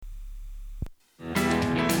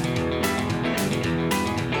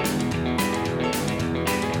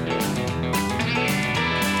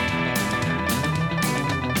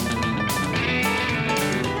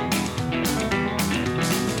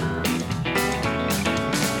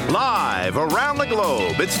Live around the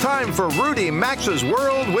globe, it's time for Rudy Maxa's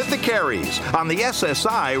World with the Careys on the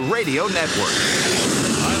SSI Radio Network.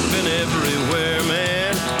 I've been everywhere,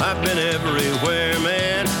 man. I've been everywhere,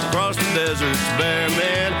 man. Across the deserts bare,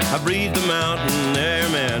 man. I breathe the mountain air,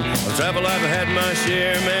 man. Of travel I've had my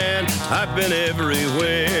share, man. I've been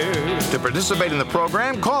everywhere. To participate in the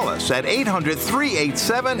program, call us at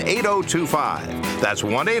 800-387-8025. That's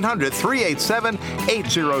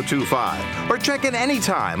 1-800-387-8025. Or check in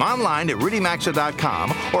anytime online at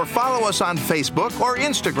rudymaxa.com or follow us on Facebook or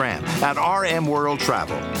Instagram at RM World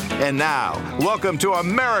Travel. And now, welcome to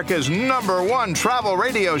America's #1 travel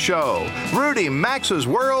radio show, Rudy Maxa's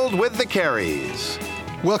World with the Careys.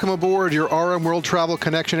 Welcome aboard your RM World Travel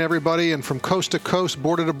Connection, everybody, and from coast to coast,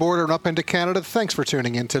 border to border, and up into Canada. Thanks for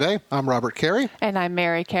tuning in today. I'm Robert Carey. And I'm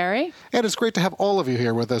Mary Carey. And it's great to have all of you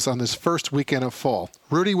here with us on this first weekend of fall.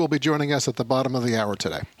 Rudy will be joining us at the bottom of the hour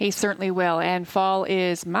today. He certainly will. And fall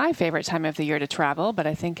is my favorite time of the year to travel. But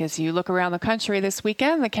I think as you look around the country this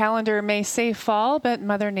weekend, the calendar may say fall, but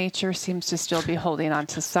Mother Nature seems to still be holding on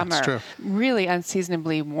to summer. That's true. Really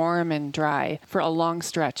unseasonably warm and dry for a long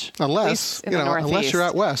stretch. Unless you're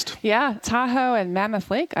out west. Yeah, Tahoe and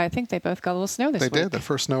Mammoth Lake, I think they both got a little snow this week. They did, the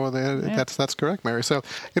first snow of the yeah. That's correct, Mary. So,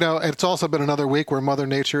 it's also been another week where Mother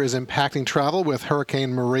Nature is impacting travel with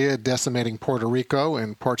Hurricane Maria decimating Puerto Rico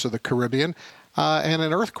and parts of the Caribbean. And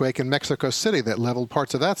an earthquake in Mexico City that leveled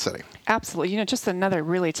parts of that city. Absolutely. Just another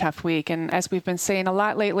really tough week. And as we've been saying a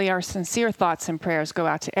lot lately, our sincere thoughts and prayers go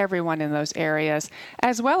out to everyone in those areas,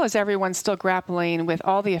 as well as everyone still grappling with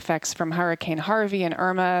all the effects from Hurricane Harvey and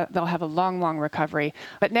Irma. They'll have a long, long recovery.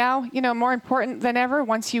 But now, more important than ever,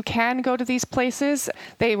 once you can go to these places,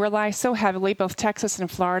 they rely so heavily, both Texas and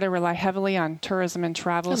Florida rely heavily on tourism and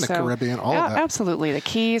travel. And the Caribbean, all of that. Absolutely. The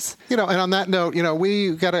Keys. And on that note,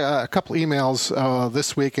 we got a couple emails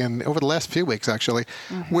this week and over the last few weeks, actually,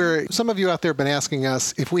 where some of you out there have been asking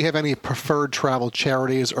us if we have any preferred travel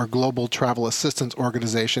charities or global travel assistance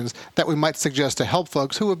organizations that we might suggest to help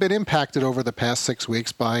folks who have been impacted over the past 6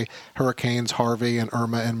 weeks by Hurricanes Harvey and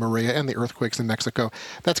Irma and Maria and the earthquakes in Mexico.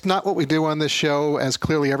 That's not what we do on this show, as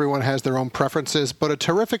clearly everyone has their own preferences, but a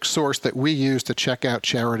terrific source that we use to check out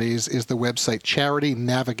charities is the website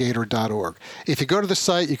charitynavigator.org. If you go to the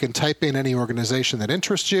site, you can type in any organization that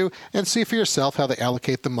interests you and see for yourself how they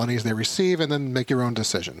allocate the monies they receive and then make your own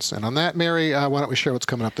decisions. And on that, Mary, why don't we share what's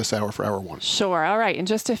coming up this hour for Hour 1? Sure. All right. In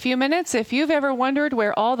just a few minutes, if you've ever wondered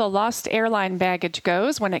where all the lost airline baggage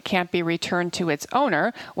goes when it can't be returned to its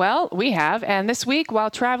owner, well, we have. And this week,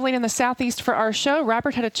 while traveling in the Southeast for our show,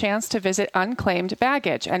 Robert had a chance to visit unclaimed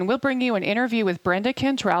baggage. And we'll bring you an interview with Brenda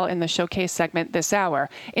Cantrell in the Showcase segment this hour.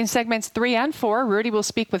 In segments 3 and 4, Rudy will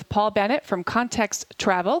speak with Paul Bennett from Context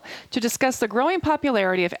Travel to discuss the growing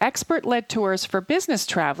popularity of expert-led tours for business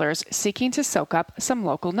travelers seeking to soak up some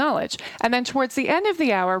local knowledge. And then towards the end of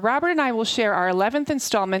the hour, Robert and I will share our 11th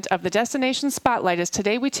installment of the Destination Spotlight as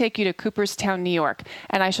today we take you to Cooperstown, New York.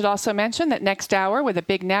 And I should also mention that next hour, with a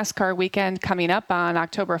big NASCAR weekend coming up on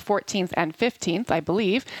October 14th and 15th, I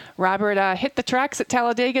believe, Robert hit the tracks at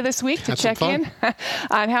Talladega this week to check in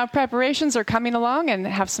on how preparations are coming along and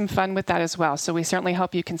have some fun with that as well. So we certainly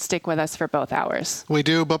hope you can stick with us for both hours. We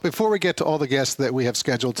do, but before we get to all the guests that we have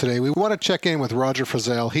scheduled today, we want to check in with Roger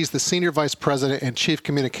Frizzell. He's the Senior Vice President and Chief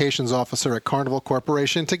Communications Officer at Carnival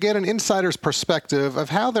Corporation to get an insider's perspective of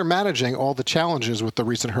how they're managing all the challenges with the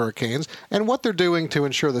recent hurricanes and what they're doing to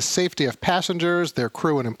ensure the safety of passengers, their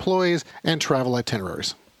crew and employees, and travel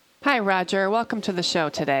itineraries. Hi, Roger. Welcome to the show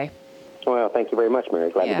today. Well, thank you very much,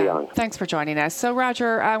 Mary. Glad to be on. Thanks for joining us. So,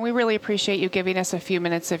 Roger, we really appreciate you giving us a few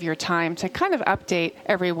minutes of your time to kind of update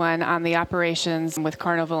everyone on the operations with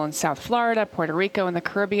Carnival in South Florida, Puerto Rico, and the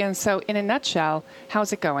Caribbean. So, in a nutshell,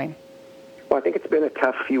 how's it going? Well, I think it's been a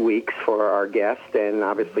tough few weeks for our guests and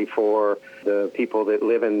obviously for the people that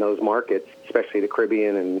live in those markets, especially the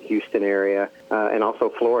Caribbean and Houston area, and also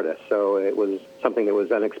Florida. So it was something that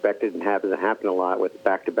was unexpected and hasn't happened a lot with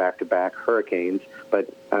back-to-back-to-back hurricanes. But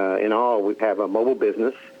in all, we have a mobile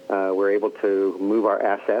business. We're able to move our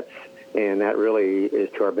assets, and that really is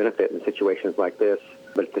to our benefit in situations like this.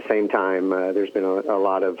 But at the same time, there's been a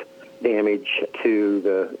lot of damage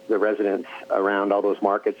to the residents around all those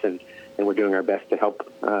markets, and we're doing our best to help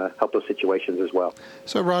those situations as well.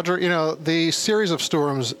 So, Roger, the series of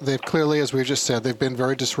storms, they've clearly, as we just said, they've been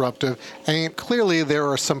very disruptive. And clearly there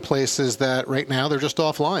are some places that right now they're just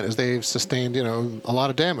offline as they've sustained, a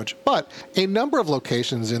lot of damage. But a number of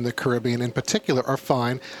locations in the Caribbean in particular are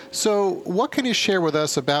fine. So what can you share with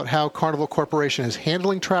us about how Carnival Corporation is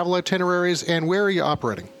handling travel itineraries and where are you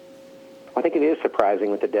operating? I think it is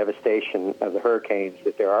surprising with the devastation of the hurricanes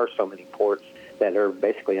that there are so many ports that are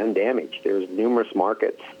basically undamaged. There's numerous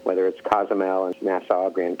markets, whether it's Cozumel and Nassau,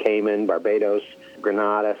 Grand Cayman, Barbados,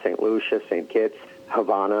 Grenada, St. Lucia, St. Kitts,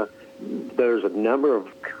 Havana. There's a number of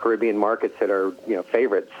Caribbean markets that are,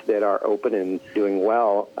 favorites that are open and doing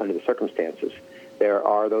well under the circumstances. There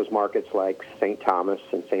are those markets like St. Thomas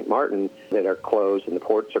and St. Martin that are closed, and the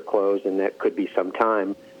ports are closed, and that could be some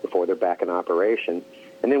time before they're back in operation.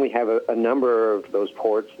 And then we have a number of those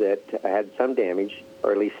ports that had some damage,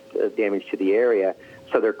 or at least damage to the area,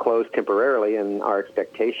 so they're closed temporarily, and our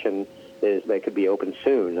expectation is they could be open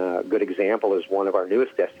soon. A good example is one of our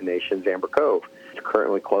newest destinations, Amber Cove. It's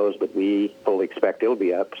currently closed, but we fully expect it'll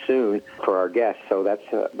be up soon for our guests. So that's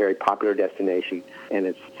a very popular destination,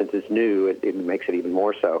 and since it's new, it makes it even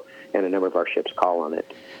more so, and a number of our ships call on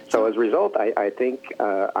it. So as a result, I think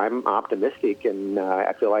I'm optimistic, and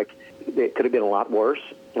I feel like it could have been a lot worse.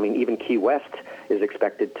 I mean, even Key West is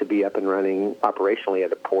expected to be up and running operationally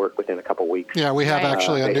at a port within a couple weeks. Yeah, we have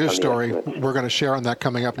actually a news story we're going to share on that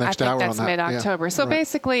coming up next hour on that. I think that's mid-October. So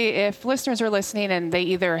basically, if listeners are listening and they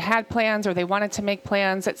either had plans or they wanted to make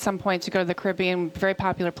plans at some point to go to the Caribbean, very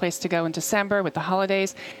popular place to go in December with the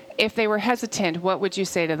holidays, if they were hesitant, what would you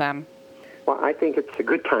say to them? Well, I think it's a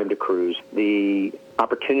good time to cruise. The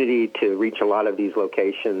opportunity to reach a lot of these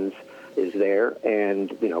locations is there,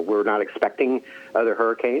 and we're not expecting other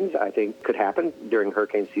hurricanes. I think could happen during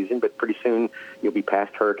hurricane season, but pretty soon you'll be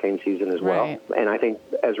past hurricane season as well. Right. And I think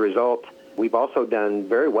as a result, we've also done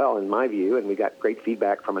very well in my view, and we got great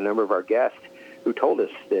feedback from a number of our guests who told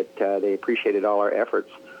us that they appreciated all our efforts.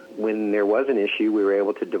 When there was an issue, we were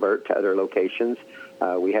able to divert to other locations.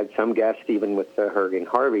 We had some guests, even with Hurricane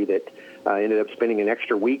Harvey, that ended up spending an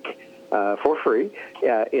extra week for free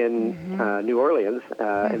in New Orleans,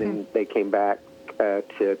 and then they came back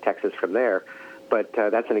to Texas from there. But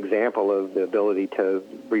that's an example of the ability to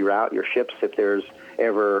reroute your ships if there's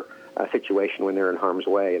ever a situation when they're in harm's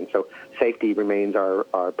way. And so safety remains our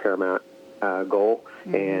paramount goal,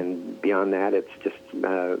 and beyond that, it's just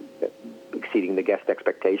exceeding the guest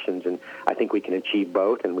expectations, and I think we can achieve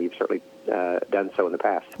both, and we've certainly done so in the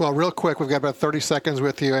past. Well, real quick, we've got about 30 seconds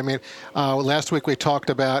with you. I mean, last week we talked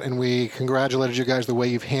about and we congratulated you guys the way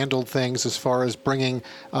you've handled things as far as bringing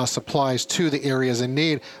supplies to the areas in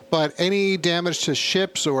need, but any damage to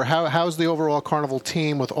ships, or how's the overall Carnival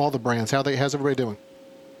team with all the brands? How's everybody doing?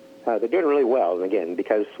 They're doing really well, and again,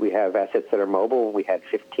 because we have assets that are mobile, we had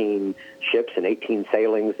 15 ships and 18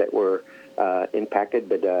 sailings that were impacted,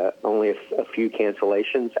 but only a few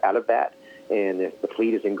cancellations out of that. And the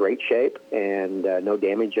fleet is in great shape and no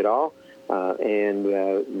damage at all, and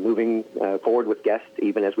moving forward with guests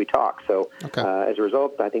even as we talk. So as a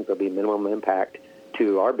result, I think there'll be minimum impact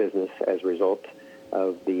to our business as a result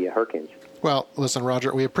of the hurricanes. Well, listen,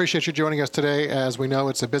 Roger, we appreciate you joining us today. As we know,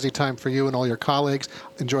 it's a busy time for you and all your colleagues.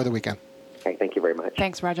 Enjoy the weekend. Okay, thank you very much.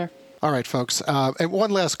 Thanks, Roger. All right, folks. And one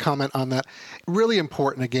last comment on that. Really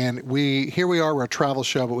important, again, here we are, we're a travel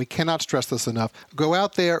show, but we cannot stress this enough. Go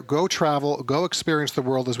out there, go travel, go experience the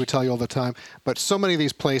world, as we tell you all the time. But so many of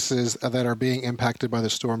these places that are being impacted by the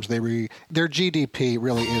storms, their GDP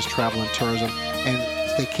really is travel and tourism, and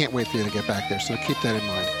they can't wait for you to get back there. So keep that in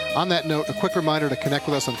mind. On that note, a quick reminder to connect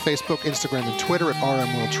with us on Facebook, Instagram, and Twitter at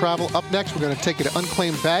RM World Travel. Up next, we're going to take you to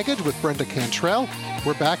Unclaimed Baggage with Brenda Cantrell.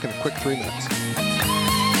 We're back in a quick 3 minutes.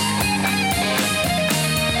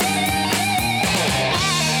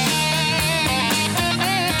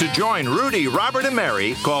 To join Rudy, Robert, and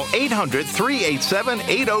Mary, call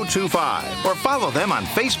 800-387-8025 or follow them on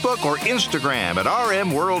Facebook or Instagram at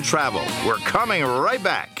RM World Travel. We're coming right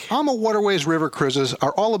back. AMA Waterways River Cruises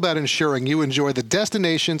are all about ensuring you enjoy the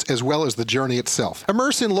destinations as well as the journey itself.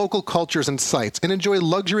 Immerse in local cultures and sites and enjoy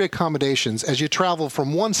luxury accommodations as you travel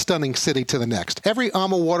from one stunning city to the next. Every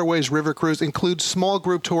AMA Waterways River Cruise includes small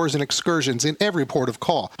group tours and excursions in every port of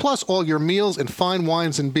call, plus all your meals and fine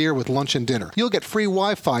wines and beer with lunch and dinner. You'll get free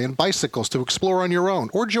Wi-Fi and bicycles to explore on your own,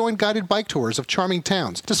 or join guided bike tours of charming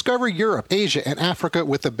towns. Discover Europe, Asia, and Africa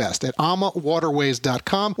with the best at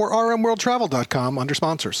amawaterways.com or rmworldtravel.com under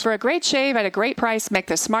sponsors. For a great shave at a great price, make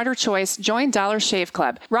the smarter choice. Join Dollar Shave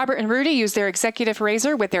Club. Robert and Rudy use their executive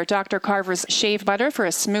razor with their Dr. Carver's shave butter for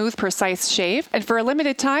a smooth, precise shave. And for a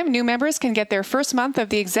limited time, new members can get their first month of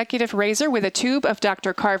the executive razor with a tube of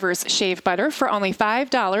Dr. Carver's shave butter for only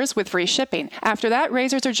 $5 with free shipping. After that,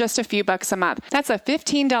 razors are just a few bucks a month. That's a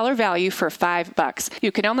 $15 value for $5.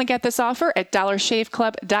 You can only get this offer at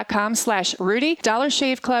dollarshaveclub.com/Rudy,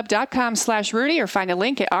 dollarshaveclub.com/Rudy, or find a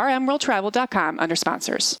link at rmworldtravel.com under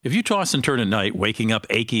sponsors. Sponsors. If you toss and turn at night, waking up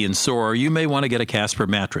achy and sore, you may want to get a Casper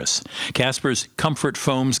mattress. Casper's comfort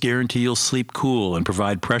foams guarantee you'll sleep cool and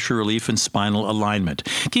provide pressure relief and spinal alignment,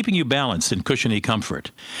 keeping you balanced in cushiony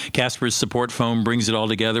comfort. Casper's support foam brings it all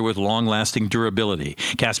together with long-lasting durability.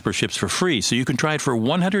 Casper ships for free, so you can try it for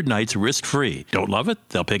 100 nights risk-free. Don't love it?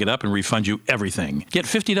 They'll pick it up and refund you everything. Get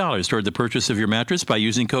 $50 toward the purchase of your mattress by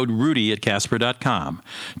using code RUDY at Casper.com.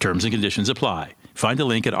 Terms and conditions apply. Find a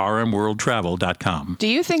link at rmworldtravel.com. Do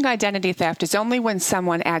you think identity theft is only when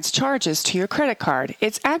someone adds charges to your credit card?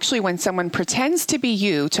 It's actually when someone pretends to be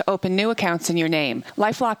you to open new accounts in your name.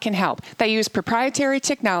 LifeLock can help. They use proprietary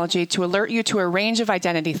technology to alert you to a range of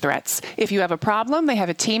identity threats. If you have a problem, they have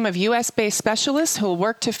a team of U.S.-based specialists who will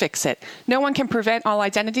work to fix it. No one can prevent all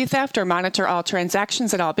identity theft or monitor all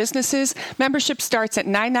transactions at all businesses. Membership starts at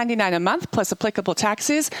 $9.99 a month plus applicable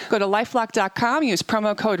taxes. Go to LifeLock.com, use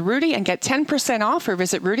promo code RUDY, and get 10% off, or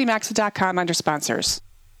visit RudyMaxa.com under sponsors.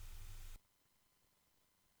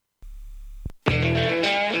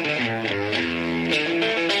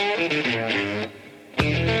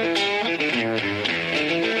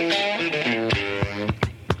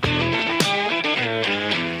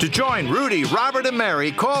 To join Rudy, Robert, and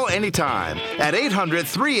Mary, call anytime at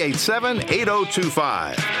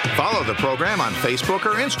 800-387-8025. Follow the program on Facebook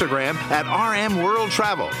or Instagram at RM World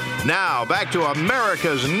Travel. Now, back to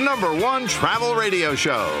America's #1 travel radio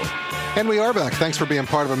show. And we are back. Thanks for being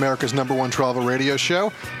part of America's #1 travel radio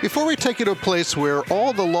show. Before we take you to a place where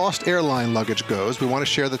all the lost airline luggage goes, we want to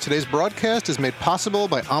share that today's broadcast is made possible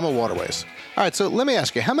by AMA Waterways. All right, so let me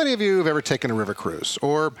ask you, how many of you have ever taken a river cruise?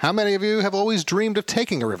 Or how many of you have always dreamed of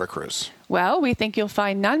taking a river cruise? Well, we think you'll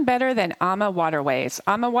find none better than AMA Waterways.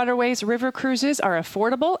 AMA Waterways river cruises are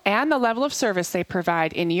affordable, and the level of service they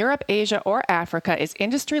provide in Europe, Asia, or Africa is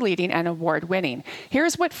industry-leading and award-winning.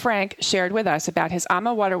 Here's what Frank shared with us about his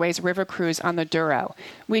AMA Waterways river cruise on the Douro.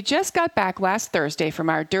 We just got back last Thursday from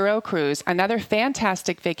our Douro cruise, another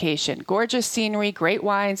fantastic vacation. Gorgeous scenery, great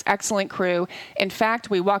wines, excellent crew. In fact,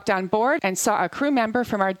 we walked on board and saw a crew member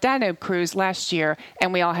from our Danube cruise last year,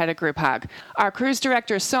 and we all had a group hug. Our cruise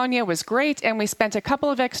director, Sonia, was great, and we spent a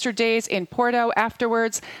couple of extra days in Porto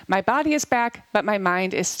afterwards. My body is back, but my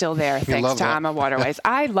mind is still there, thanks to AMA Waterways.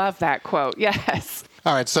 I love that quote, yes.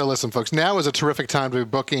 All right, so listen, folks, now is a terrific time to be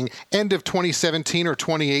booking end of 2017 or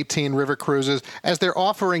 2018 river cruises, as they're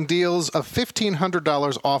offering deals of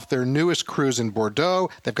 $1,500 off their newest cruise in Bordeaux.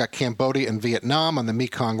 They've got Cambodia and Vietnam on the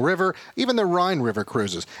Mekong River, even the Rhine River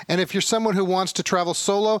cruises. And if you're someone who wants to travel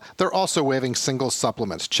solo, they're also waiving single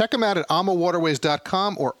supplements. Check them out at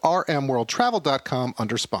amawaterways.com or rmworldtravel.com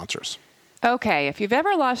under sponsors. Okay, if you've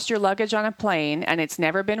ever lost your luggage on a plane and it's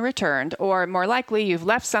never been returned, or more likely you've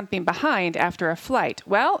left something behind after a flight,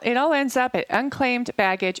 well, it all ends up at Unclaimed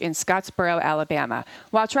Baggage in Scottsboro, Alabama.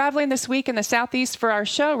 While traveling this week in the Southeast for our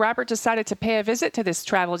show, Robert decided to pay a visit to this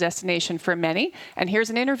travel destination for many, and here's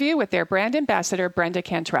an interview with their brand ambassador, Brenda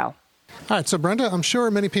Cantrell. All right, so Brenda, I'm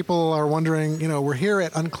sure many people are wondering, we're here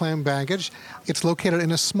at Unclaimed Baggage. It's located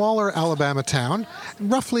in a smaller Alabama town,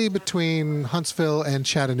 roughly between Huntsville and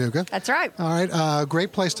Chattanooga. That's right. All right,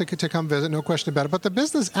 great place to come visit, no question about it. But the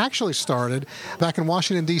business actually started back in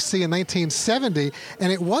Washington, D.C. in 1970,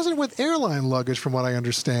 and it wasn't with airline luggage, from what I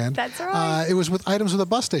understand. That's right. It was with items of the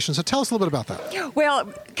bus station. So tell us a little bit about that.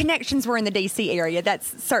 Well, connections were in the D.C. area.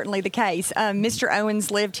 That's certainly the case. Mr.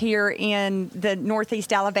 Owens lived here in the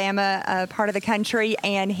Northeast Alabama part of the country,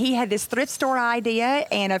 and he had this thrift store idea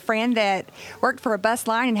and a friend that worked for a bus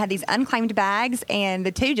line and had these unclaimed bags, and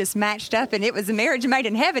the two just matched up, and it was a marriage made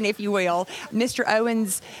in heaven, if you will. Mr.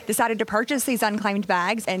 Owens decided to purchase these unclaimed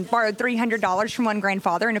bags and borrowed $300 from one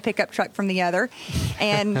grandfather and a pickup truck from the other.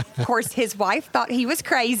 And, of course, his wife thought he was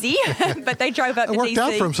crazy, but they drove up to D.C. It worked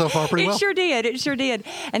out for him so far pretty well. It sure did.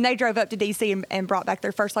 And they drove up to D.C. and brought back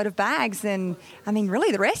their first load of bags, and, I mean,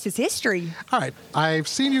 really, the rest is history. All right. I've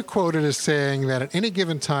seen you quoted as saying that at any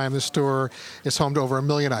given time, the store is home to over 1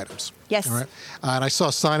 million items. Yes. All right. And I saw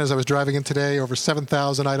a sign as I was driving in today, over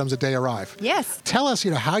 7,000 items a day arrive. Yes. Tell us,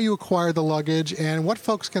 how you acquired the luggage and what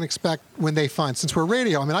folks can expect when they find. Since we're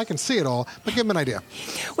radio, I mean, I can see it all, but give them an idea.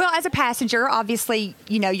 Well, as a passenger, obviously,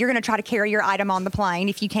 you're going to try to carry your item on the plane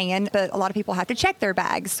if you can, but a lot of people have to check their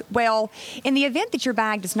bags. Well, in the event that your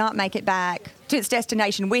bag does not make it back to its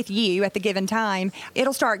destination with you at the given time,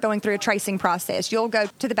 it'll start going through a tracing process. You'll go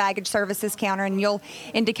to the baggage services counter and you'll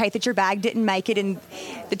indicate that your bag didn't make it, and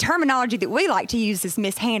the terminology terminology that we like to use is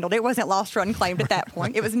mishandled. It wasn't lost or unclaimed at that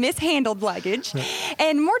point. It was mishandled luggage.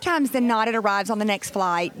 And more times than not, it arrives on the next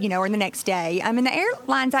flight, or the next day. And the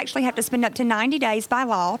airlines actually have to spend up to 90 days by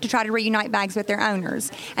law to try to reunite bags with their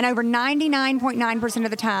owners. And over 99.9% of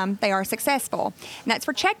the time, they are successful. And that's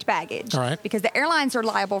for checked baggage. All right. Because the airlines are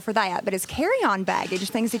liable for that. But as carry-on baggage,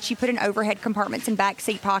 things that you put in overhead compartments and back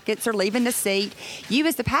seat pockets or leaving the seat, you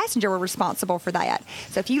as the passenger were responsible for that.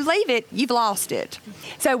 So if you leave it, you've lost it.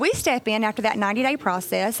 So we step in after that 90-day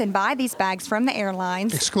process and buy these bags from the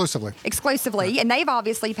airlines. Exclusively. Right. And they've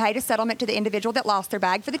obviously paid a settlement to the individual that lost their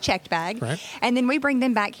bag for the checked bag. Right. And then we bring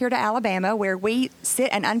them back here to Alabama, where we sit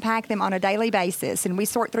and unpack them on a daily basis. And we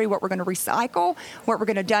sort through what we're going to recycle, what we're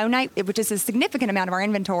going to donate, which is a significant amount of our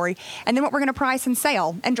inventory, and then what we're going to price and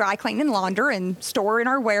sell and dry clean and launder and store in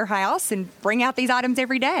our warehouse and bring out these items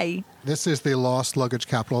every day. This is the lost luggage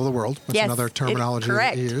capital of the world. That's yes, another terminology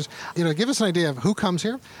that you use. Give us an idea of who comes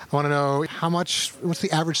here. I want to know what's the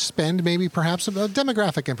average spend, maybe perhaps, of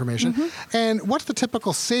demographic information. Mm-hmm. And what's the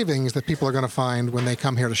typical savings that people are going to find when they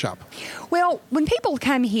come here to shop? Well, when people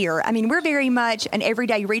come here, we're very much an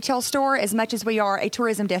everyday retail store as much as we are a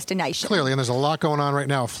tourism destination. Clearly, and there's a lot going on right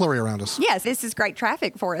now, a flurry around us. Yes, this is great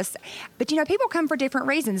traffic for us. But, people come for different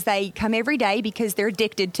reasons. They come every day because they're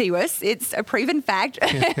addicted to us. It's a proven fact.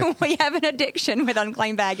 We have an addiction with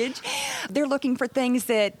unclaimed baggage. They're looking for things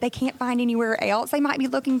that they can't find anywhere else. They might be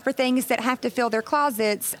looking for things that have to fill their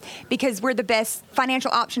closets because we're the best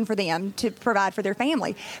financial option for them to provide for their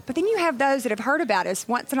family. But then you have those that have heard about us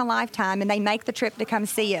once in a lifetime, and they make the trip to come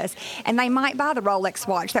see us, and they might buy the Rolex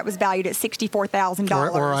watch that was valued at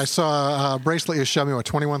 $64,000. Or I saw a bracelet you showed me,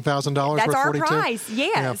 $21,000 That's worth our 42? price,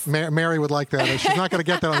 yes. Yeah, Mary would like that. She's not going to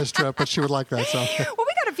get that on this trip, but she would like that. So. Well,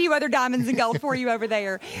 we got a few other diamonds and gold for you over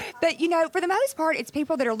there. But, for the most part, it's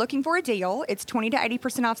people that are looking for a deal. It's 20 to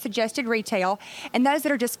 80% off suggested retail. And those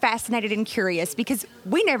that are just fascinated and curious, because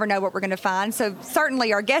we never know what we're going to find. So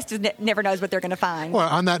certainly our guest never knows what they're going to find. Well,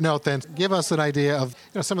 on that note, then, give us an idea of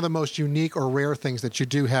some of the most unique or rare things that you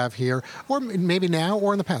do have here, or maybe now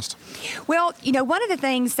or in the past. Well, one of the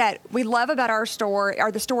things that we love about our store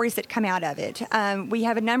are the stories that come out of it. We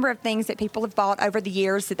have a number of things that people have bought over the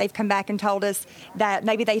years that they've come back and told us that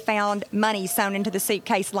maybe they found money sewn into the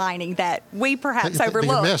suitcase lining that we perhaps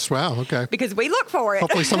overlooked. You missed. Wow, okay. Because we look for it.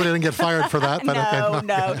 Hopefully somebody didn't get fired for that. But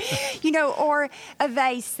No. Or a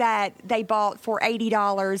vase that they bought for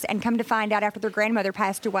 $80 and come to find out after their grandmother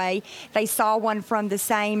passed away, they saw one from the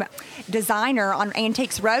same designer on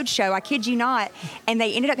Antiques Roadshow, I kid you not, and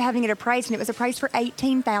they ended up having it appraised, and it was appraised for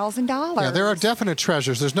 $18,000. Yeah, there are definite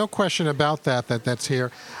treasures. There's no question about that's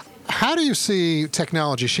here. How do you see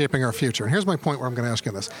technology shaping our future? And here's my point where I'm going to ask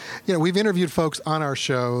you this. We've interviewed folks on our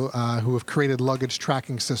show who have created luggage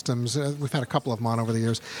tracking systems. We've had a couple of them on over the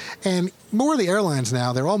years. And more of the airlines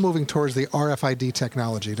now, they're all moving towards the RFID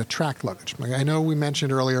technology to track luggage. I know we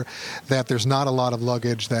mentioned earlier that there's not a lot of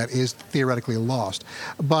luggage that is theoretically lost.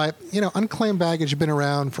 But, unclaimed baggage has been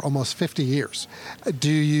around for almost 50 years.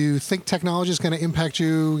 Do you think technology is going to impact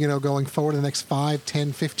you, going forward in the next 5,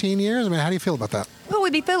 10, 15 years? How do you feel about that? Well,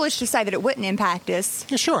 we'd be foolish to say that it wouldn't impact us.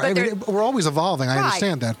 Yeah, sure. We're always evolving. I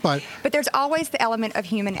understand that. But there's always the element of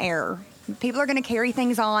human error. People are going to carry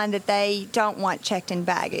things on that they don't want checked in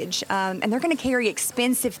baggage. And they're going to carry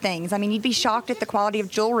expensive things. You'd be shocked at the quality of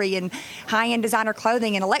jewelry and high-end designer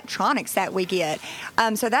clothing and electronics that we get.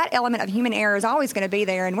 So that element of human error is always going to be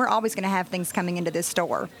there, and we're always going to have things coming into this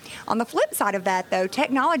store. On the flip side of that, though,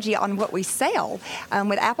 technology on what we sell,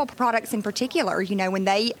 with Apple products in particular, when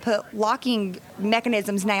they put locking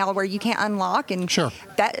mechanisms now where you can't unlock, and sure,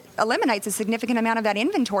 that eliminates a significant amount of that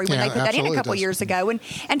inventory when they put that in a couple years ago.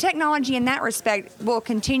 And technology in that respect will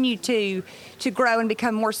continue to grow and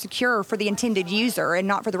become more secure for the intended user and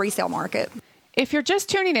not for the resale market. If you're just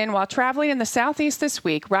tuning in while traveling in the Southeast this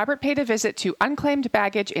week, Robert paid a visit to Unclaimed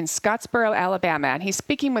Baggage in Scottsboro, Alabama, and he's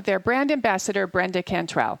speaking with their brand ambassador, Brenda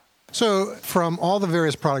Cantrell. So from all the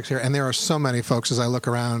various products here, and there are so many, folks, as I look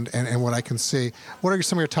around and what I can see, what are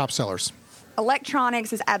some of your top sellers?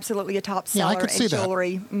 Electronics is absolutely a top seller, I could see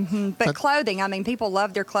jewelry. Mm-hmm. But clothing, people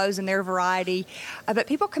love their clothes and their variety. But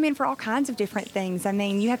people come in for all kinds of different things.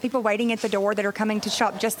 You have people waiting at the door that are coming to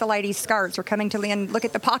shop just the ladies' skirts or coming to look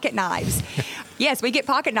at the pocket knives. Yes, we get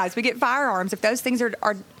pocket knives. We get firearms. If those things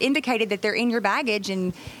are indicated that they're in your baggage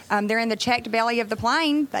and they're in the checked belly of the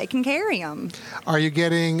plane, they can carry them. Are you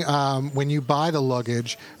getting, when you buy the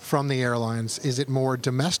luggage from the airlines, is it more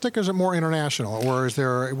domestic or is it more international? Or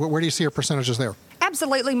where do you see your percentages there?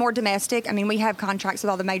 Absolutely more domestic. I mean, we have contracts with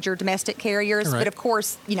all the major domestic carriers, Right. but of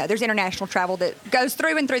course, there's international travel that goes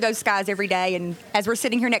through and through those skies every day. And as we're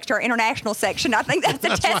sitting here next to our international section, I think that's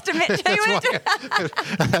a testament to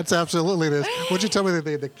it. That's absolutely it is. Would you tell me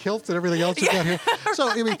the kilts and everything else you got here? So,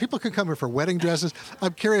 I mean, people can come here for wedding dresses.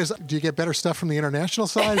 I'm curious, do you get better stuff from the international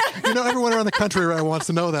side? Everyone around the country wants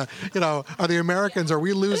to know that. Are the Americans, are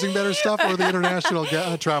we losing better stuff or the international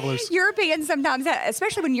travelers? Europeans sometimes,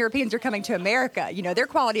 especially when Europeans are coming to America, their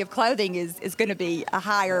quality of clothing is going to be a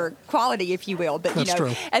higher quality, if you will. But, That's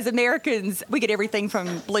true. As Americans, we get everything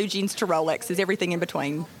from blue jeans to Rolexes, everything in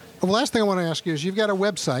between. Well, the last thing I want to ask you is you've got a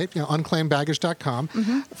website, unclaimedbaggage.com.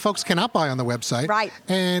 Folks cannot buy on the website. Right.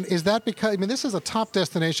 And is that because, this is a top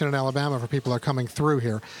destination in Alabama for people that are coming through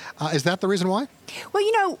here. Is that the reason why?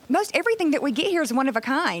 Well, most everything that we get here is one of a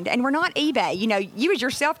kind, and we're not eBay. You as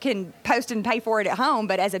yourself can post and pay for it at home,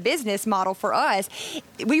 but as a business model for us,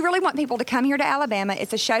 we really want people to come here to Alabama.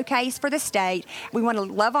 It's a showcase for the state. We want to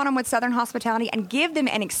love on them with Southern hospitality and give them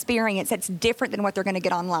an experience that's different than what they're going to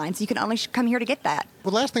get online. So you can only come here to get that.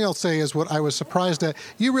 Well, the last thing I'll say is what I was surprised at.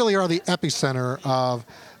 You really are the epicenter of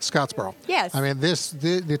Scottsboro. Yes. I mean,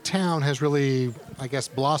 the town has really, I guess,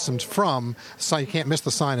 blossomed from, so you can't miss the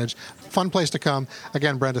signage. Fun place to come.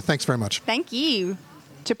 Again, Brenda, thanks very much. Thank you.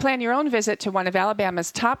 To plan your own visit to one of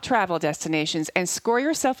Alabama's top travel destinations and score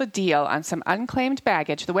yourself a deal on some unclaimed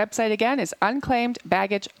baggage, the website again is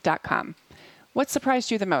unclaimedbaggage.com. What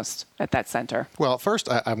surprised you the most at that center? Well, first,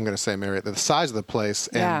 I'm going to say, Mary, the size of the place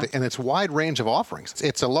and, Yeah. and its wide range of offerings.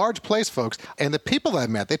 It's a large place, folks. And the people I've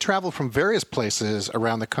met, they travel from various places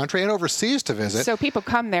around the country and overseas to visit. So people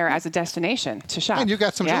come there as a destination to shop. And you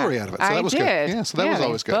got some jewelry out of it, so that was good. did. Yeah, so that was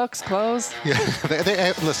always good. Books, clothes. Yeah,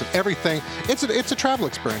 listen, everything. It's a travel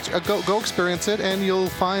experience. Go experience it, and you'll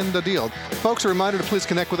find a deal. Folks, a reminder to please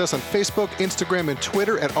connect with us on Facebook, Instagram, and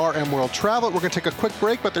Twitter at RM World Travel. We're going to take a quick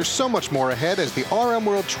break, but there's so much more ahead as the RM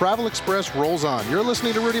World Travel Express rolls on. You're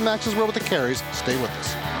listening to Rudy Max's World with the Carries. Stay with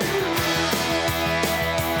us.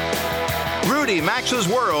 Rudy Max's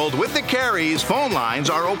World with the Carries phone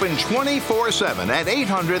lines are open 24/7 at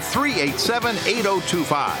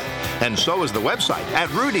 800-387-8025. And so is the website at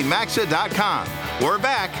rudymaxa.com. We're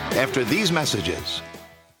back after these messages.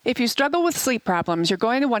 If you struggle with sleep problems, you're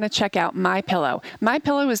going to want to check out MyPillow.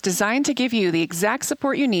 MyPillow is designed to give you the exact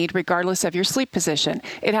support you need regardless of your sleep position.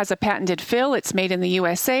 It has a patented fill. It's made in the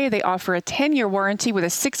USA. They offer a 10-year warranty with a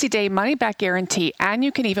 60-day money-back guarantee, and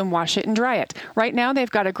you can even wash it and dry it. Right now, they've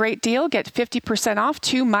got a great deal. Get 50% off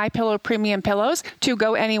 2 MyPillow premium pillows, 2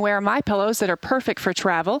 Go Anywhere MyPillows that are perfect for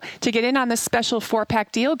travel. To get in on this special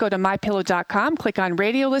 4-pack deal, go to MyPillow.com, click on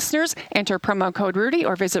radio listeners, enter promo code Rudy,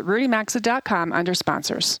 or visit RudyMaxa.com under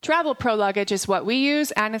sponsors. Travel Pro luggage is what we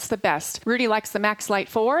use, and it's the best. Rudy likes the Max Lite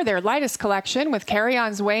 4, their lightest collection, with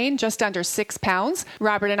carry-ons weighing just under 6 pounds.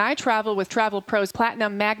 Robert and I travel with Travel Pro's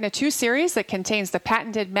Platinum Magna 2 series that contains the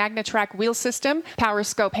patented MagnaTrack wheel system, Power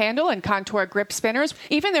Scope handle, and Contour grip spinners.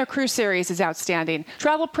 Even their Crew series is outstanding.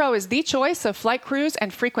 Travel Pro is the choice of flight crews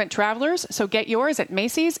and frequent travelers, so get yours at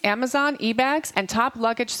Macy's, Amazon, eBags, and top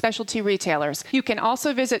luggage specialty retailers. You can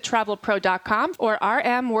also visit TravelPro.com or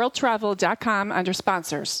RMWorldTravel.com under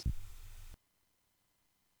sponsors.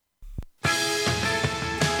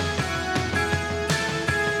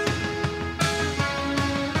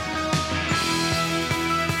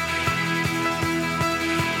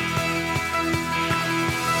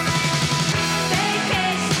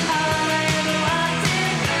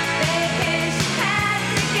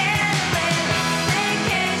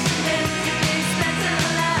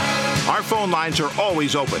 Our phone lines are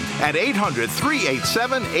always open at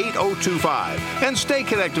 800-387-8025. And stay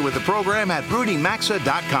connected with the program at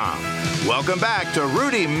rudymaxa.com. Welcome back to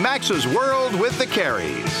Rudy Max's World with the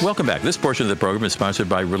Carries. Welcome back. This portion of the program is sponsored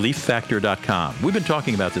by ReliefFactor.com. We've been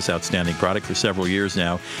talking about this outstanding product for several years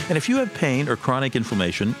now, and if you have pain or chronic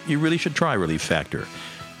inflammation, you really should try Relief Factor.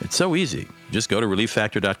 It's so easy. Just go to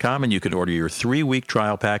ReliefFactor.com and you can order your 3-week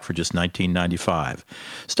trial pack for just $19.95.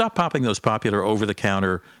 Stop popping those popular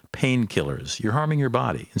over-the-counter painkillers. You're harming your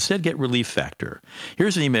body. Instead, get Relief Factor.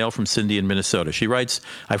 Here's an email from Cindy in Minnesota. She writes,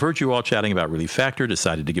 I've heard you all chatting about Relief Factor,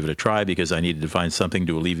 decided to give it a try because I needed to find something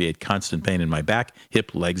to alleviate constant pain in my back,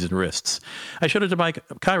 hip, legs, and wrists. I showed it to my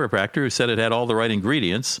chiropractor who said it had all the right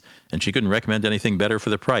ingredients and she couldn't recommend anything better for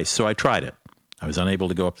the price, so I tried it. I was unable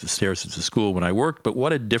to go up the stairs to school when I worked, but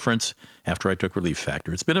what a difference after I took Relief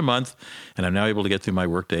Factor. It's been a month, and I'm now able to get through my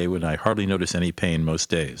workday when I hardly notice any pain most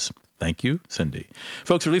days. Thank you, Cindy.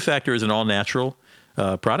 Folks, Relief Factor is an all-natural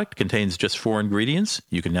product, contains just 4 ingredients.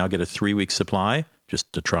 You can now get a 3-week supply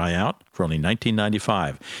just to try out for only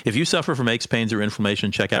 $19.95. If you suffer from aches, pains, or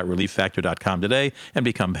inflammation, check out ReliefFactor.com today and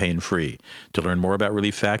become pain-free. To learn more about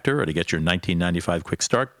Relief Factor or to get your $19.95 quick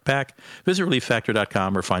start pack, visit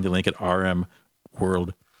ReliefFactor.com or find a link at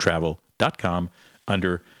rmworldtravel.com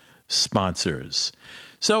under sponsors.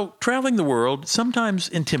 So traveling the world sometimes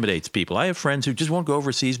intimidates people. I have friends who just won't go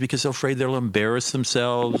overseas because they're afraid they'll embarrass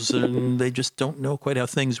themselves and they just don't know quite how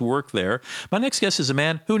things work there. My next guest is a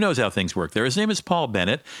man who knows how things work there. His name is Paul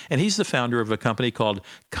Bennett, and he's the founder of a company called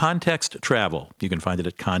Context Travel. You can find it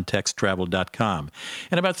at contexttravel.com.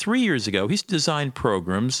 And about 3 years ago, he's designed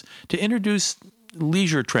programs to introduce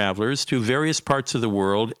leisure travelers to various parts of the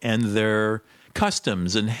world and their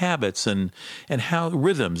customs and habits and how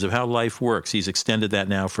rhythms of how life works. He's extended that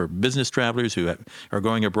now for business travelers who are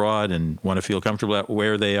going abroad and want to feel comfortable at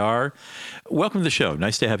where they are. Welcome to the show.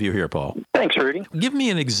 Nice to have you here, Paul. Thanks, Rudy. Give me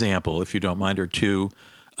an example, if you don't mind, or two,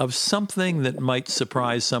 of something that might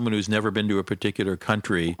surprise someone who's never been to a particular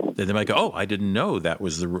country, that they might go, oh, I didn't know that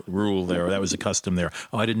was the rule there, or that was the custom there.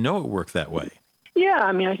 Oh, I didn't know it worked that way. Yeah,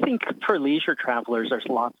 I mean, I think for leisure travelers, there's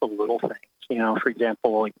lots of little things. You know, for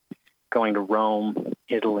example, like going to Rome,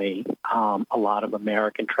 Italy, a lot of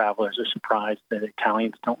American travelers are surprised that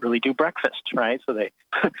Italians don't really do breakfast, right? So they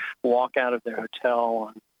walk out of their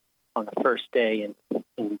hotel on the first day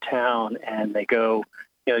in town, and they go,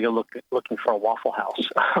 they go looking for a Waffle House,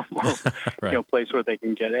 right. A place where they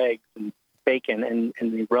can get eggs and bacon. And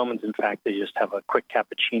the Romans, in fact, they just have a quick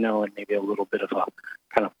cappuccino and maybe a little bit of a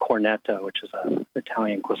kind of cornetto, which is an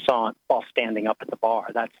Italian croissant, while standing up at the bar.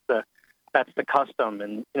 That's the custom,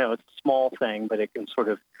 and it's a small thing, but it can sort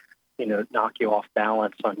of knock you off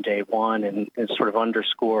balance on day one, and it sort of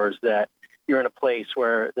underscores that you're in a place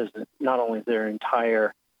where there's not only their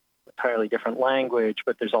entirely different language,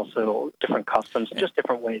 but there's also different customs, just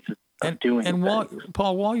different ways of doing and things.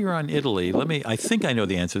 Paul, while you're on Italy, I think I know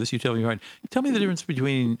the answer to this. You tell me right. Tell me the difference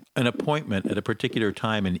between an appointment at a particular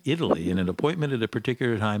time in Italy and an appointment at a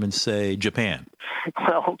particular time in, say, Japan.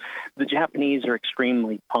 Well, the Japanese are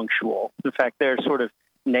extremely punctual. In fact, they're sort of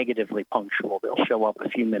negatively punctual. They'll show up a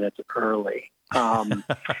few minutes early. And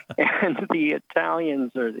the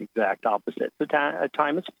Italians are the exact opposite. The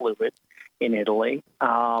time is fluid in Italy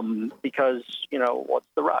because, what's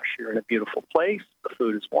the rush? You're in a beautiful place. The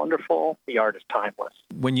food is wonderful. The art is timeless.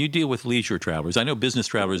 When you deal with leisure travelers, I know business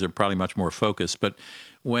travelers are probably much more focused, but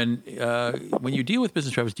when you deal with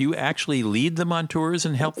business travelers, do you actually lead them on tours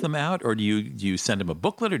and help them out, or do you send them a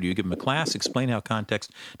booklet, or do you give them a class? Explain how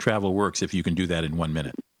Context Travel works, if you can do that in 1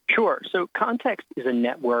 minute. Sure. So Context is a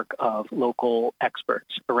network of local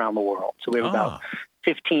experts around the world. So we have about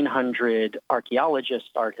 1,500 archaeologists,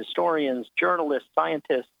 art historians, journalists,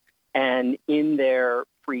 scientists, and in their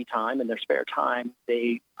free time, in their spare time,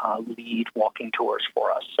 they lead walking tours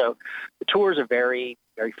for us. So the tours are very,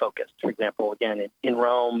 very focused. For example, again, in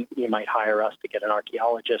Rome, you might hire us to get an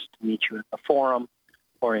archaeologist to meet you at the Forum,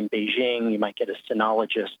 or in Beijing, you might get a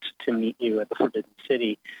sinologist to meet you at the Forbidden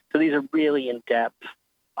City. So these are really in-depth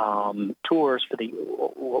tours for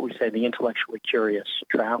what we say the intellectually curious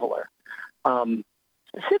traveler.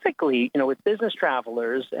 Specifically, with business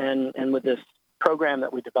travelers and with this program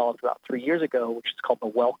that we developed about 3 years ago, which is called the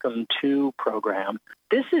Welcome To program,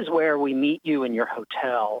 this is where we meet you in your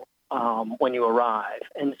hotel when you arrive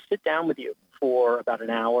and sit down with you for about an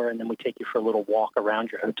hour, and then we take you for a little walk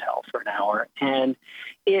around your hotel for an hour. And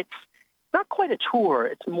it's not quite a tour.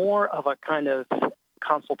 It's more of a kind of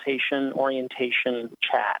consultation, orientation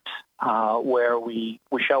chat, where we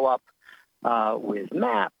show up with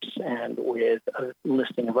maps and with a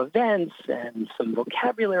listing of events and some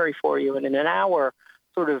vocabulary for you, and in an hour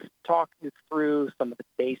sort of talk you through some of the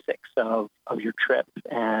basics of your trip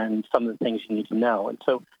and some of the things you need to know. And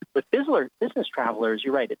so with business travelers,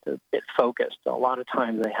 you're right, it's a bit focused. A lot of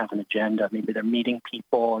times they have an agenda. Maybe they're meeting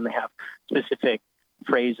people and they have specific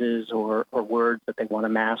phrases or words that they want to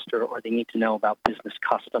master, or they need to know about business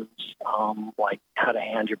customs, like how to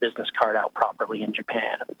hand your business card out properly in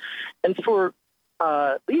Japan. And for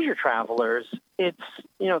leisure travelers, it's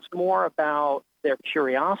more about their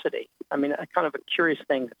curiosity. I mean, a kind of a curious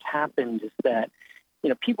thing that's happened is that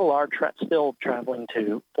people are still traveling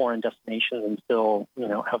to foreign destinations and still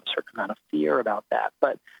have a certain amount of fear about that,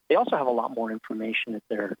 but they also have a lot more information at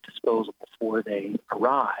their disposal before they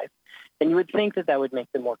arrive. And you would think that would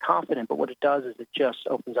make them more confident, but what it does is it just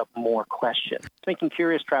opens up more questions. It's making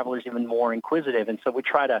curious travelers even more inquisitive, and so we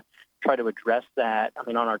try to address that,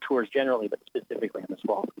 on our tours generally, but specifically on this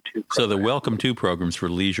Welcome To program. So the Welcome To programs for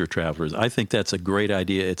leisure travelers, I think that's a great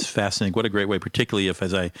idea. It's fascinating. What a great way, particularly if,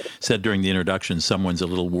 as I said during the introduction, someone's a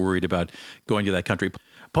little worried about going to that country.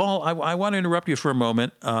 Paul, I want to interrupt you for a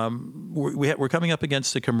moment. We're coming up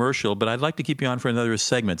against a commercial, but I'd like to keep you on for another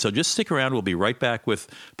segment. So just stick around. We'll be right back with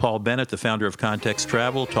Paul Bennett, the founder of Context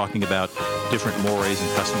Travel, talking about different mores and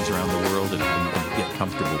customs around the world and how you can get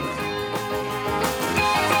comfortable with them.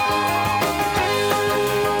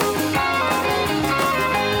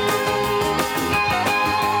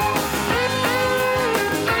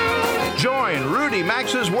 Join Rudy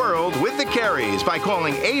Maxa's World with the Careys by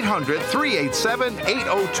calling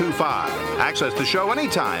 800-387-8025. Access the show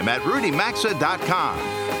anytime at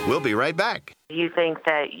rudymaxa.com. We'll be right back. You think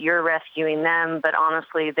that you're rescuing them, but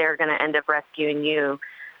honestly, they're going to end up rescuing you.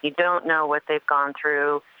 You don't know what they've gone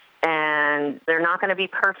through, and they're not going to be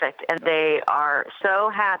perfect. And they are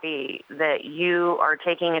so happy that you are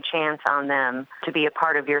taking a chance on them to be a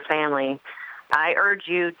part of your family. I urge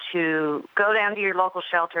you to go down to your local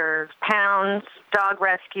shelters, pounds, dog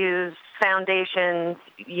rescues, foundations,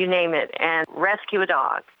 you name it, and rescue a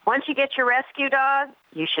dog. Once you get your rescue dog,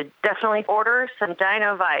 you should definitely order some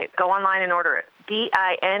Dinovite. Go online and order it.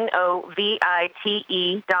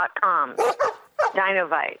 DINOVITE.com.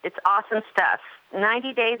 Dinovite. It's awesome stuff.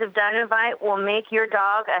 90 days of Dinovite will make your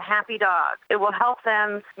dog a happy dog. It will help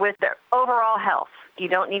them with their overall health. You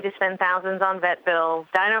don't need to spend thousands on vet bills.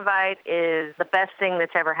 Dinovite is the best thing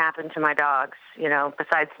that's ever happened to my dogs,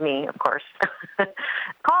 besides me, of course.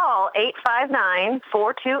 Call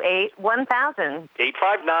 859-428-1000.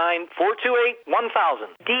 859-428-1000.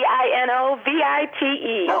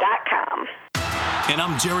 DINOVITE.com. And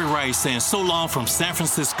I'm Jerry Rice saying so long from San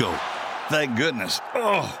Francisco. Thank goodness.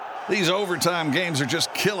 Oh, these overtime games are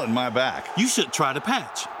just killing my back. You should try the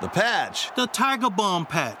patch. The patch? The Tiger Balm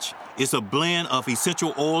patch. It's a blend of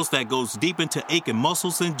essential oils that goes deep into aching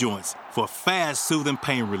muscles and joints for fast, soothing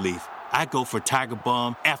pain relief. I go for Tiger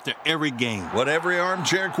Balm after every game. What every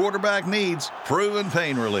armchair quarterback needs, proven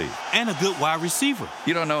pain relief. And a good wide receiver.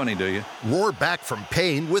 You don't know any, do you? Roar back from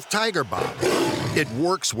pain with Tiger Balm. It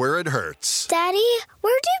works where it hurts. Daddy,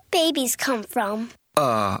 where do babies come from?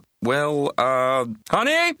 Honey?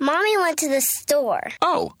 Mommy went to the store.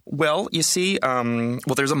 Oh, well, you see,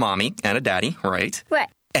 there's a mommy and a daddy, right? Right.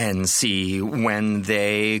 And see, when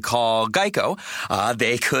they call Geico,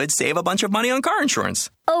 they could save a bunch of money on car insurance.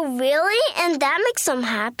 Oh, really? And that makes them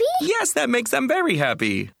happy? Yes, that makes them very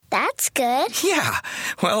happy. That's good. Yeah.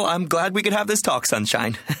 Well, I'm glad we could have this talk,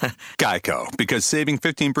 Sunshine. Geico, because saving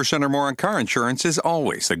 15% or more on car insurance is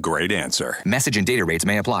always a great answer. Message and data rates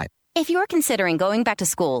may apply. If you're considering going back to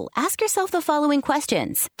school, ask yourself the following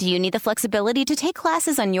questions. Do you need the flexibility to take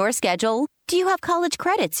classes on your schedule? Do you have college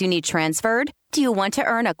credits you need transferred? Do you want to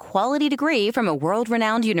earn a quality degree from a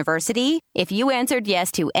world-renowned university? If you answered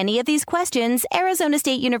yes to any of these questions, Arizona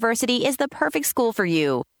State University is the perfect school for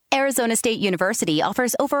you. Arizona State University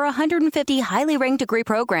offers over 150 highly ranked degree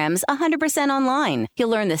programs 100% online. You'll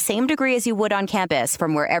learn the same degree as you would on campus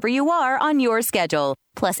from wherever you are on your schedule.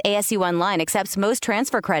 Plus, ASU Online accepts most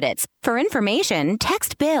transfer credits. For information,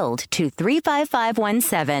 text BUILD to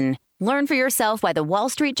 35517. Learn for yourself why the Wall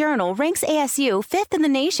Street Journal ranks ASU 5th in the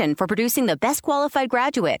nation for producing the best qualified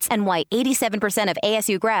graduates and why 87% of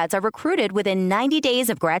ASU grads are recruited within 90 days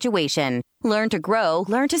of graduation. Learn to grow,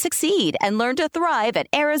 learn to succeed, and learn to thrive at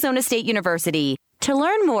Arizona State University. To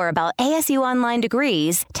learn more about ASU Online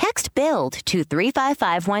degrees, text BUILD to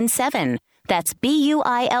 35517. That's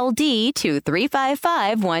BUILD to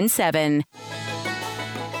 35517.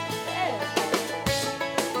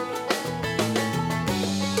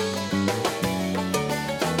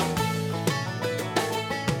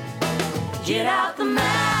 Get out the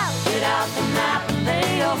map, and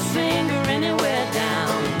lay your finger anywhere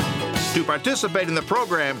down. To participate in the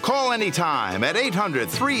program, call anytime at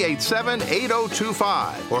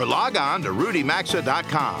 800-387-8025 or log on to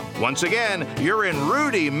rudymaxa.com. Once again, you're in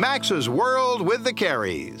Rudy Maxa's World with the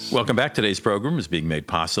Careys. Welcome back. Today's program is being made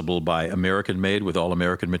possible by American-made with all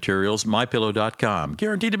American materials, MyPillow.com.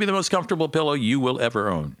 Guaranteed to be the most comfortable pillow you will ever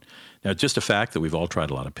own. Now, it's just a fact that we've all tried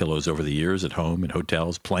a lot of pillows over the years at home, in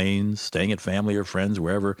hotels, planes, staying at family or friends,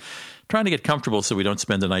 wherever, trying to get comfortable so we don't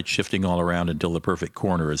spend the night shifting all around until the perfect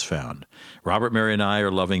corner is found. Robert, Mary, and I are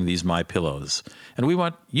loving these MyPillows, and we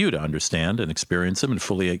want you to understand and experience them and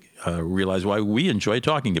fully realize why we enjoy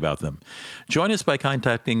talking about them. Join us by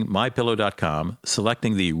contacting MyPillow.com,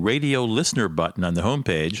 selecting the Radio Listener button on the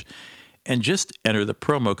homepage, and just enter the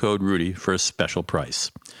promo code Rudy for a special price.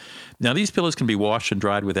 Now, these pillows can be washed and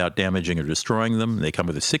dried without damaging or destroying them. They come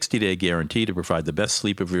with a 60-day guarantee to provide the best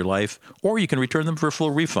sleep of your life, or you can return them for a full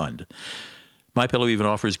refund. MyPillow even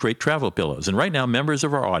offers great travel pillows. And right now, members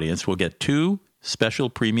of our audience will get 2 special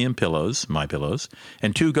premium pillows, MyPillows,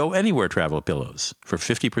 and 2 Go Anywhere travel pillows for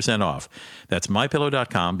 50% off. That's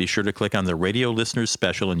MyPillow.com. Be sure to click on the Radio Listeners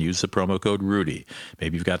Special and use the promo code Rudy.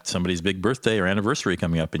 Maybe you've got somebody's big birthday or anniversary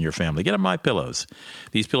coming up in your family. Get them MyPillows.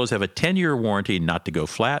 These pillows have a 10-year warranty not to go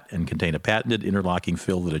flat and contain a patented interlocking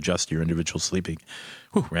fill that adjusts to your individual sleeping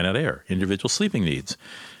needs.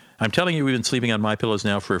 I'm telling you, we've been sleeping on MyPillows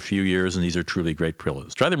now for a few years, and these are truly great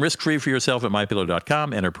pillows. Try them risk-free for yourself at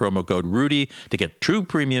MyPillow.com. Enter promo code Rudy to get true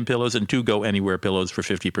premium pillows and 2 Go Anywhere pillows for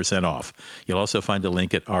 50% off. You'll also find a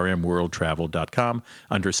link at rmworldtravel.com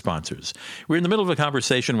under sponsors. We're in the middle of a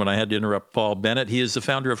conversation when I had to interrupt Paul Bennett. He is the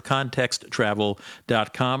founder of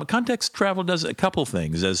ContextTravel.com. Context Travel does a couple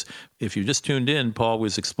things. As if you just tuned in, Paul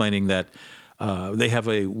was explaining that they have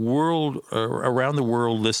a around the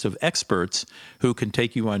world list of experts who can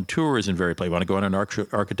take you on tours in various places. You want to go on an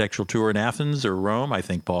architectural tour in Athens or Rome? I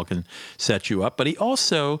think Paul can set you up. But he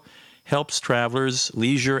also helps travelers,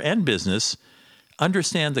 leisure and business,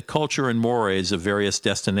 understand the culture and mores of various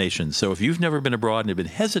destinations. So if you've never been abroad and have been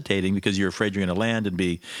hesitating because you're afraid you're going to land and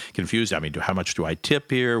be confused, I mean, how much do I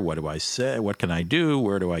tip here? What do I say? What can I do?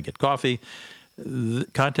 Where do I get coffee?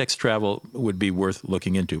 Context Travel would be worth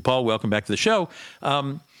looking into. Paul, welcome back to the show.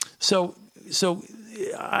 When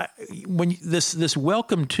this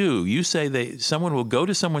welcome to, you say someone will go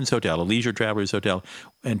to someone's hotel, a leisure traveler's hotel,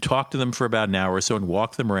 and talk to them for about an hour or so and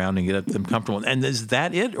walk them around and get them comfortable. And is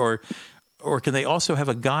that it, or can they also have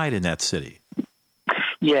a guide in that city?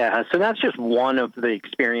 Yeah, so that's just one of the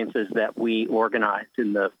experiences that we organize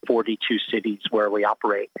in the 42 cities where we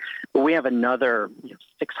operate. But we have another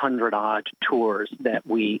 600-odd tours that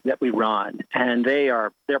we run, and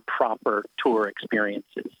they're proper tour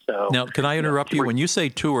experiences. So now, can I interrupt you? When you say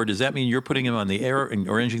tour, does that mean you're putting them on the air and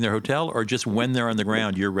arranging their hotel, or just when they're on the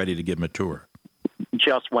ground, you're ready to give them a tour?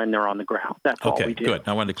 Just when they're on the ground. That's all we do. Okay, good.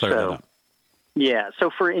 I wanted to clear that up. Yeah, so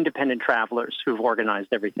for independent travelers who've organized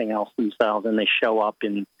everything else themselves and they show up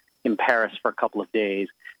in Paris for a couple of days,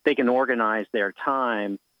 they can organize their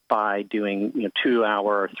time by doing 2-hour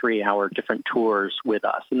or 3-hour different tours with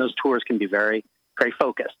us. And those tours can be very, very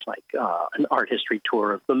focused, like an art history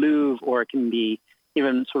tour of the Louvre, or it can be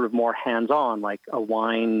even sort of more hands-on, like a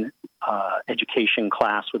wine education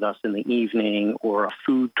class with us in the evening, or a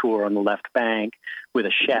food tour on the left bank with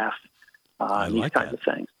a chef, these kinds of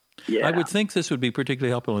things. Yeah. I would think this would be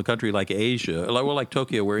particularly helpful in a country like Asia, like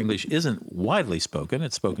Tokyo, where English isn't widely spoken.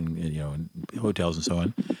 It's spoken, in hotels and so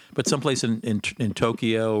on. But someplace in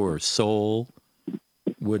Tokyo or Seoul,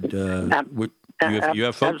 you have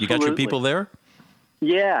folks? You got your people there?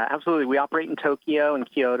 Yeah, absolutely. We operate in Tokyo and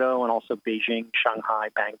Kyoto, and also Beijing, Shanghai,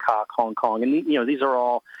 Bangkok, Hong Kong, and these are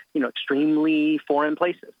all extremely foreign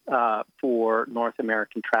places for North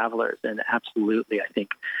American travelers. And absolutely, I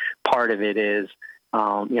think part of it is.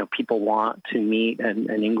 People want to meet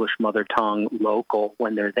an English mother tongue local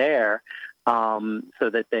when they're there, so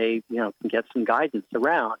that they, can get some guidance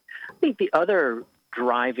around. I think the other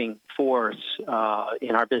driving force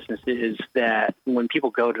in our business is that when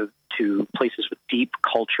people go to places with deep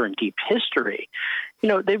culture and deep history,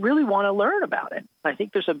 they really want to learn about it. I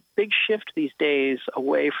think there's a big shift these days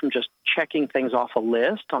away from just checking things off a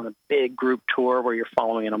list on a big group tour where you're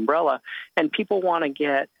following an umbrella, and people want to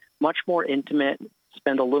get much more intimate,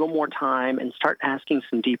 spend a little more time, and start asking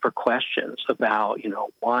some deeper questions about,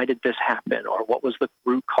 why did this happen, or what was the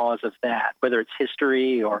root cause of that, whether it's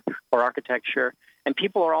history or architecture. And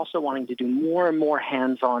people are also wanting to do more and more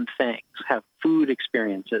hands-on things, have food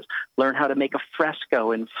experiences, learn how to make a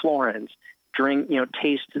fresco in Florence, drink,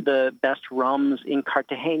 taste the best rums in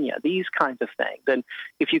Cartagena, these kinds of things. And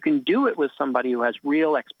if you can do it with somebody who has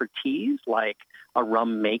real expertise, like a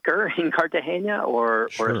rum maker in Cartagena or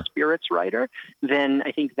a spirits writer, then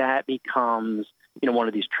I think that becomes, one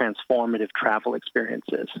of these transformative travel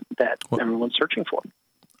experiences that everyone's searching for.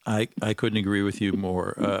 I couldn't agree with you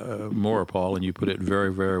more, Paul, and you put it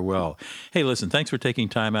very, very well. Hey, listen, thanks for taking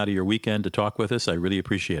time out of your weekend to talk with us. I really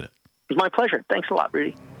appreciate it. It's my pleasure. Thanks a lot,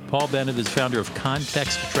 Rudy. Paul Bennett is founder of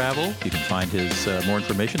Context Travel. You can find his more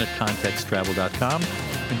information at contexttravel.com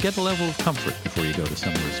and get a level of comfort before you go to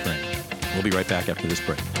somewhere strange. We'll be right back after this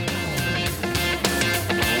break.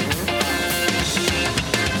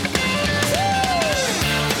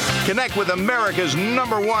 Connect with America's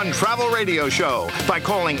 #1 travel radio show by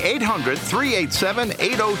calling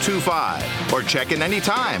 800-387-8025 or check in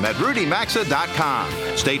anytime at rudymaxa.com.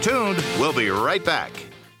 Stay tuned. We'll be right back.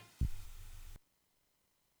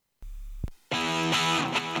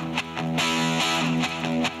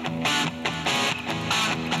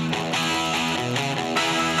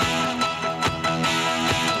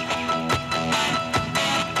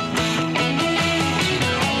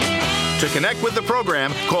 To connect with the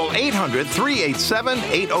program, call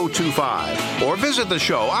 800-387-8025 or visit the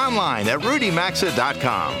show online at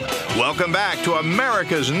rudymaxa.com. Welcome back to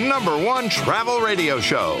America's #1 travel radio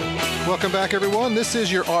show. Welcome back, everyone. This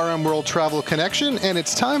is your RM World Travel Connection, and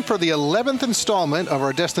it's time for the 11th installment of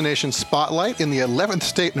our Destination Spotlight in the 11th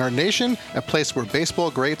state in our nation, a place where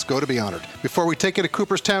baseball greats go to be honored. Before we take you to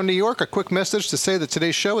Cooperstown, New York, a quick message to say that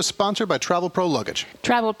today's show is sponsored by Travel Pro Luggage.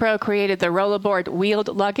 Travel Pro created the Rollerboard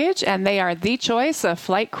wheeled luggage, and they are the choice of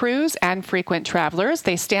flight crews and frequent travelers.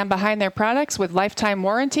 They stand behind their products with lifetime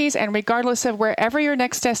warranties, and regardless of wherever your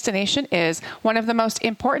next destination is, one of the most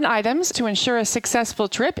important items to ensure a successful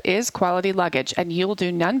trip is quality luggage, and you'll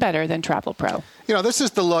do none better than Travel Pro. You know, this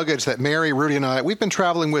is the luggage that Mary, Rudy, and we've been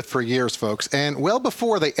traveling with for years, folks, and well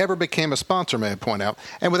before they ever became a sponsor, may I point out.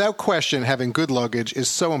 And without question, having good luggage is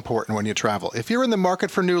so important when you travel. If you're in the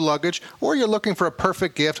market for new luggage or you're looking for a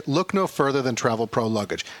perfect gift, look no further than Travel Pro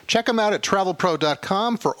Luggage. Check them out at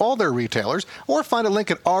travelpro.com for all their retailers, or find a link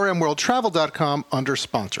at rmworldtravel.com under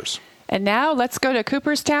sponsors. And now let's go to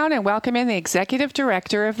Cooperstown and welcome in the executive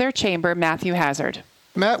director of their chamber, Matthew Hazard.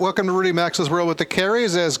 Matt, welcome to Rudy Maxa's World with the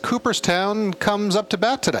Carries as Cooperstown comes up to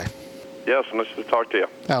bat today. Yes, nice to talk to you.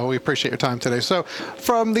 Oh, we appreciate your time today. So,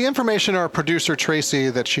 from the information our producer Tracy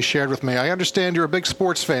that she shared with me, I understand you're a big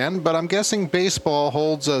sports fan, but I'm guessing baseball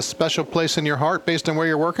holds a special place in your heart based on where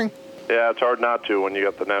you're working? Yeah, it's hard not to when you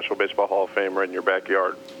got the National Baseball Hall of Fame right in your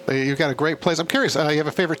backyard. You've got a great place. I'm curious, you have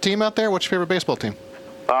a favorite team out there? What's your favorite baseball team?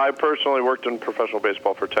 I personally worked in professional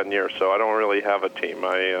baseball for 10 years, so I don't really have a team.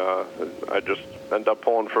 I just end up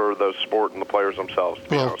pulling for the sport and the players themselves, to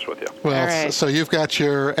be honest with you. Well, right. So you've got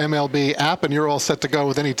your MLB app, and you're all set to go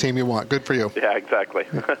with any team you want. Good for you. Yeah, exactly.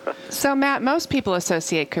 So, Matt, most people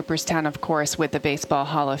associate Cooperstown, of course, with the Baseball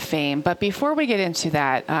Hall of Fame. But before we get into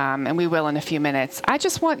that, and we will in a few minutes, I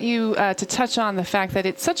just want you to touch on the fact that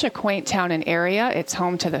it's such a quaint town and area. It's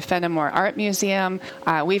home to the Fenimore Art Museum.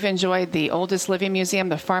 We've enjoyed the Oldest Living Museum,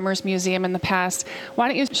 the Farmers Museum in the past. Why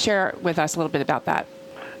don't you share with us a little bit about that?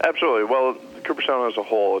 Absolutely. Well, Cooperstown as a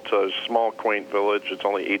whole, it's a small, quaint village. It's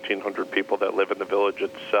only 1,800 people that live in the village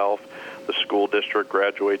itself. The school district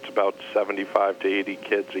graduates about 75 to 80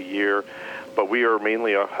 kids a year. But we are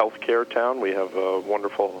mainly a healthcare town. We have a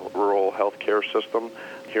wonderful rural healthcare system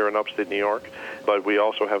here in upstate New York. But we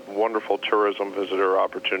also have wonderful tourism visitor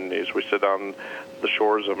opportunities. We sit on the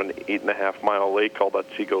shores of an 8.5-mile lake called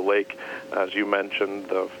Otsego Lake. As you mentioned,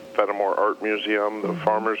 the Fenimore Art Museum, the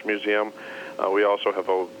Farmers Museum. We also have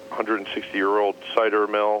a 160-year-old cider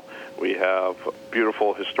mill. We have a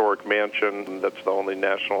beautiful historic mansion that's the only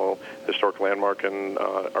national historic landmark in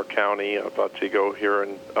our county of Otsego here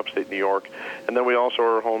in upstate New York. And then we also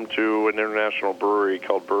are home to an international brewery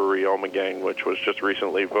called Brewery Ommegang, which was just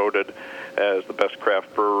recently voted as the best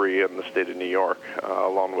craft brewery in the state of New York,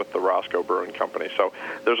 along with the Roscoe Brewing Company. So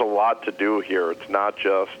there's a lot to do here. It's not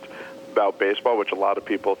just about baseball, which a lot of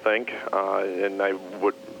people think, and I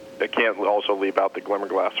can't also leave out the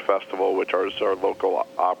Glimmerglass Festival, which is our local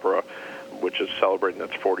opera, which is celebrating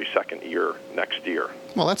its 42nd year next year.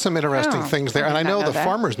 Well, that's some interesting things there. And I know the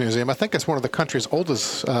Farmers Museum, I think it's one of the country's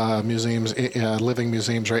oldest museums, living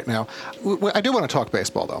museums right now. I do want to talk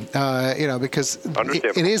baseball, though, because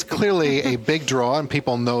it is clearly a big draw, and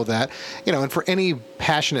people know that. And for any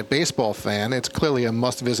passionate baseball fan, it's clearly a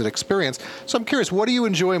must-visit experience. So I'm curious, what do you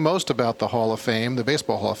enjoy most about the Hall of Fame, the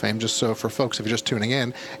Baseball Hall of Fame, just so for folks if you're just tuning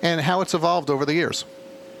in, and how it's evolved over the years?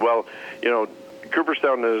 Well,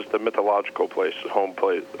 Cooperstown is the mythological place,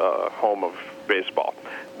 home of baseball.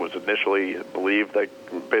 It was initially believed that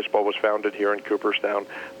baseball was founded here in Cooperstown,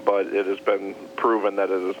 but it has been proven that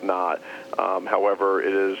it is not. However,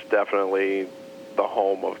 it is definitely the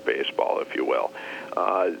home of baseball, if you will.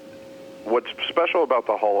 What's special about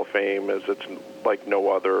the Hall of Fame is it's like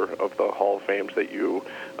no other of the Hall of Fames that you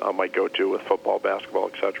might go to with football,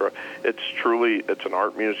 basketball, etc. It's an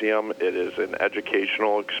art museum. It is an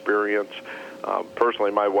educational experience.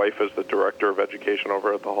 Personally, my wife is the director of education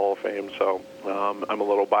over at the Hall of Fame, so I'm a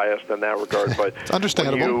little biased in that regard. But it's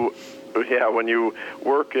understandable. When you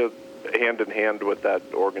work hand in hand with that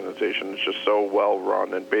organization, it's just so well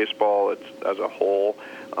run. And baseball, it's as a whole,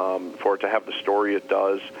 for it to have the story it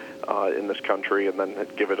does in this country, and then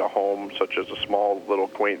give it a home, such as a small little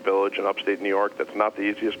quaint village in upstate New York. That's not the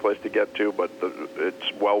easiest place to get to, but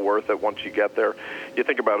it's well worth it once you get there. You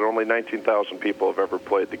think about it, only 19,000 people have ever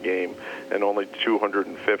played the game, and only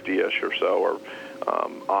 250-ish or so are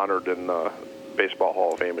honored in the Baseball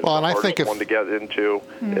Hall of Fame. It's the hardest one to get into.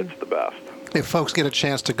 It's the best. if folks get a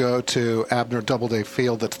chance to go to Abner Doubleday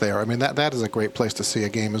Field that's there, I mean, that is a great place to see a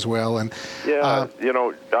game as well. And yeah,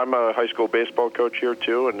 I'm a high school baseball coach here,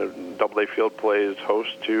 too, and Doubleday Field plays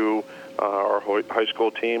host to our high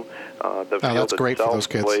school team. The field that's great for those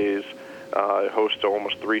kids. Plays host to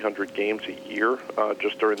almost 300 games a year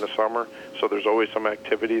just during the summer. So there's always some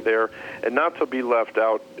activity there. And not to be left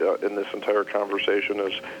out in this entire conversation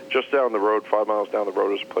is just down the road, 5 miles down the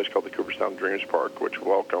road, is a place called the Cooperstown Dreams Park, which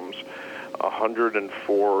welcomes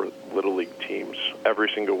 104 Little League teams every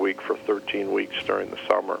single week for 13 weeks during the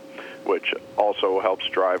summer, which also helps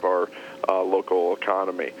drive our local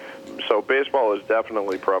economy. So baseball is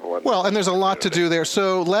definitely prevalent. Well, and there's a lot to do there.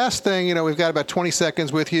 So last thing, we've got about 20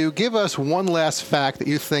 seconds with you. Give us one last fact that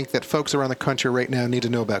you think that folks around the country right now need to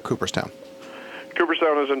know about Cooperstown.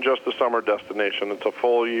 Cooperstown isn't just a summer destination. It's a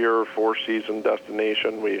full year, 4-season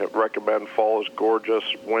destination. We recommend fall is gorgeous.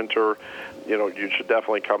 Winter, you should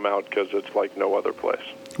definitely come out because it's like no other place.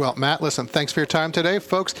 Well, Matt, listen, thanks for your time today.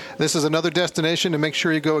 Folks, this is another destination to make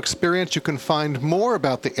sure you go experience. You can find more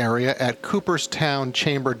about the area at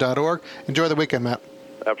cooperstownchamber.org. Enjoy the weekend, Matt.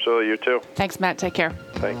 Absolutely, you too. Thanks, Matt. Take care.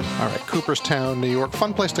 Thanks. All right, Cooperstown, New York.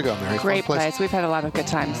 Fun place to go, Mary. Great place. We've had a lot of good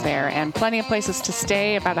times there, and plenty of places to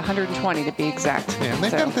stay, about 120 to be exact. Yeah, and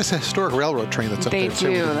they've got this historic railroad train that's up there, too.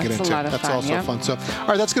 They do. That's a lot of fun. That's also fun. So, all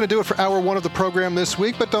right, that's going to do it for hour one of the program this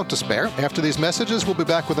week, but don't despair. After these messages, we'll be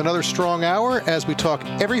back with another strong hour as we talk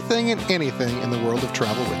everything and anything in the world of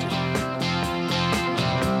travel with you.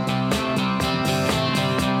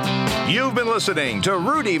 You've been listening to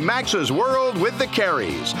Rudy Maxa's World with the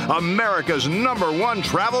Careys, America's #1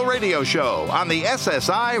 travel radio show on the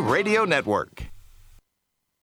SSI Radio Network.